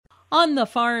On the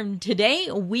farm today,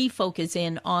 we focus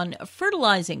in on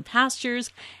fertilizing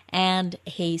pastures and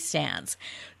hay stands.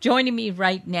 Joining me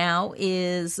right now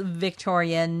is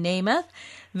Victoria Namath.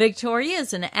 Victoria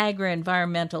is an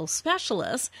agri-environmental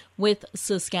specialist with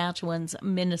Saskatchewan's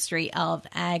Ministry of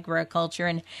Agriculture.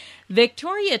 And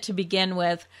Victoria, to begin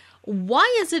with,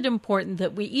 why is it important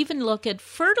that we even look at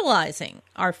fertilizing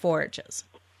our forages?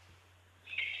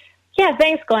 Yeah,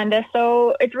 thanks, Glenda.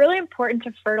 So it's really important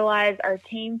to fertilize our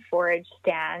tame forage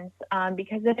stands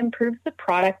because it improves the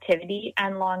productivity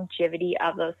and longevity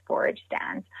of those forage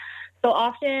stands. So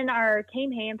often our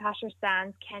tame hay and pasture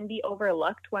stands can be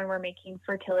overlooked when we're making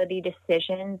fertility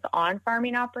decisions on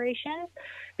farming operations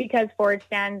because forage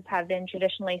stands have been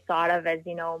traditionally thought of as,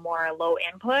 more low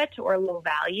input or low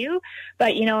value.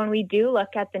 But, when we do look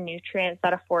at the nutrients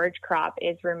that a forage crop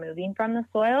is removing from the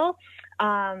soil,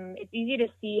 it's easy to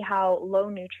see how low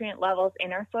nutrient levels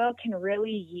in our soil can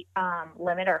really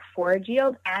limit our forage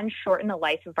yield and shorten the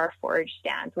life of our forage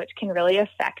stands, which can really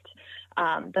affect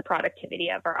the productivity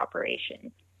of our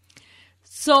operations.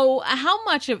 So how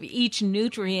much of each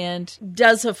nutrient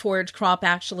does a forage crop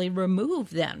actually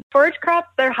remove then? Forage crops,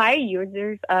 they're high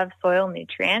users of soil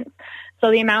nutrients. So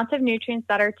the amount of nutrients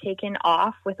that are taken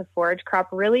off with a forage crop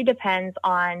really depends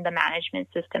on the management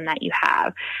system that you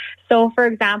have. So for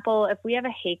example, if we have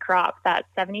a hay crop that's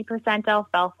 70%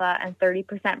 alfalfa and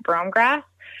 30% brome grass,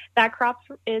 that crop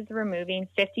is removing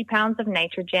 50 pounds of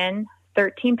nitrogen,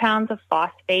 13 pounds of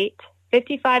phosphate,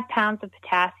 55 pounds of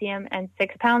potassium, and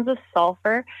 6 pounds of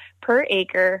sulfur per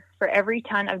acre for every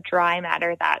ton of dry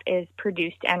matter that is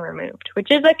produced and removed, which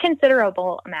is a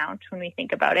considerable amount when we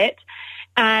think about it.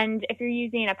 And if you're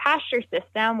using a pasture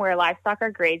system where livestock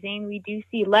are grazing, we do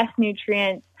see less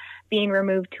nutrients being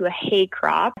removed to a hay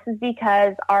crop. This is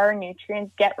because our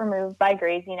nutrients get removed by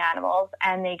grazing animals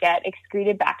and they get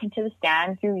excreted back into the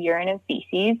stand through urine and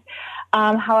feces.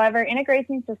 However, in a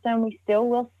grazing system, we still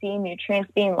will see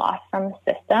nutrients being lost from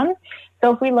the system.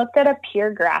 So if we looked at a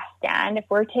pure grass stand, if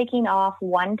we're taking off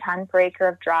 1 ton per acre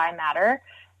of dry matter,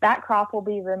 that crop will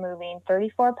be removing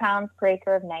 34 pounds per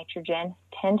acre of nitrogen,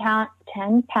 10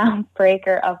 pounds per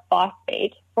acre of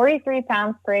phosphate, 43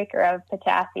 pounds per acre of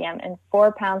potassium, and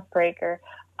 4 pounds per acre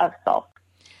of sulfur.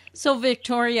 So,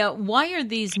 Victoria, why are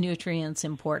these nutrients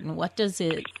important? What do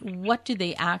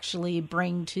they actually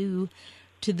bring to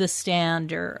the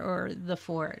stand or the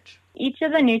forage? Each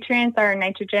of the nutrients are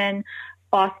nitrogen,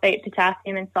 phosphate,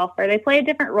 potassium, and sulfur. They play a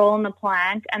different role in the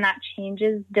plant, and that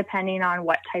changes depending on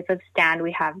what type of stand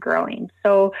we have growing.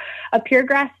 So a pure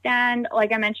grass stand,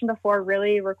 like I mentioned before,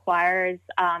 really requires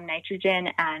nitrogen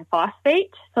and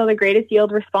phosphate. So the greatest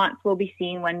yield response will be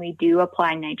seen when we do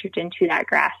apply nitrogen to that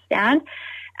grass stand.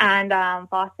 And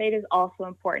phosphate is also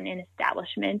important in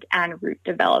establishment and root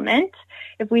development.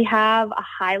 If we have a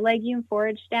high legume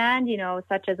forage stand,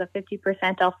 such as a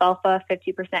 50% alfalfa,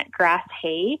 50% grass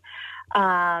hay,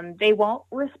 they won't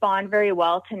respond very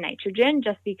well to nitrogen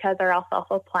just because our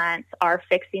alfalfa plants are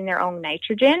fixing their own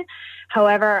nitrogen.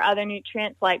 However, other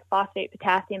nutrients like phosphate,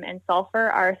 potassium, and sulfur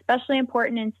are especially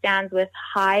important in stands with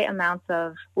high amounts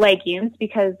of legumes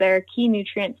because they're key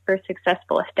nutrients for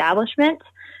successful establishment,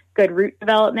 good root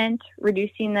development,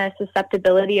 reducing the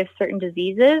susceptibility of certain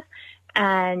diseases,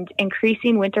 and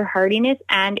increasing winter hardiness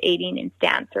and aiding in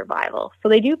stand survival. So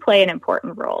they do play an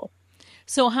important role.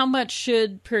 So how much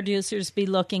should producers be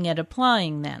looking at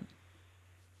applying then?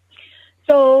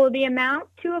 So the amount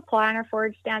to apply on our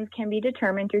forage stands can be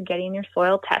determined through getting your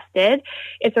soil tested.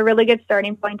 It's a really good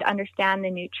starting point to understand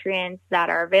the nutrients that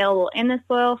are available in the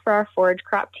soil for our forage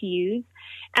crop to use.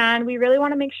 And we really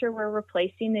want to make sure we're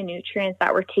replacing the nutrients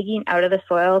that we're taking out of the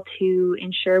soil to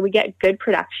ensure we get good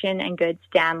production and good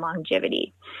stand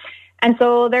longevity. And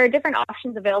so there are different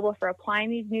options available for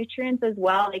applying these nutrients as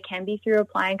well. They can be through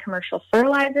applying commercial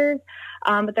fertilizers,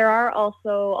 but there are also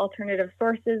alternative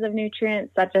sources of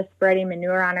nutrients such as spreading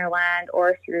manure on our land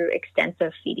or through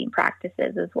extensive feeding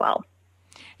practices as well.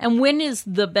 And when is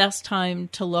the best time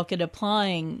to look at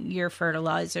applying your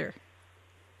fertilizer?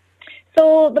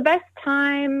 So the best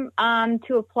time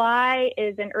to apply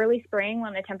is in early spring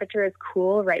when the temperature is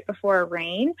cool right before a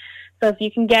rain. So if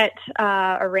you can get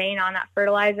a rain on that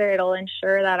fertilizer, it'll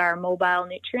ensure that our mobile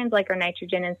nutrients like our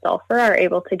nitrogen and sulfur are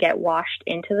able to get washed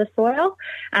into the soil.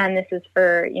 And this is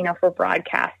for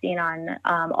broadcasting on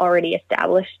already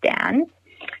established stands.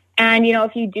 And,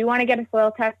 if you do want to get a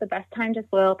soil test, the best time to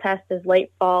soil test is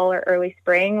late fall or early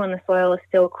spring when the soil is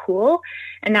still cool.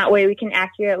 And that way we can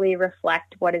accurately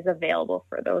reflect what is available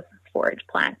for those forage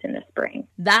plants in the spring.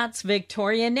 That's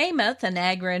Victoria Namath, an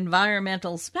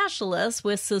agri-environmental specialist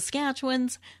with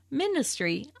Saskatchewan's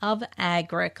Ministry of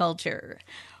Agriculture.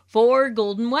 For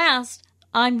Golden West,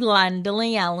 I'm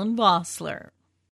Glendalee Allen Vossler.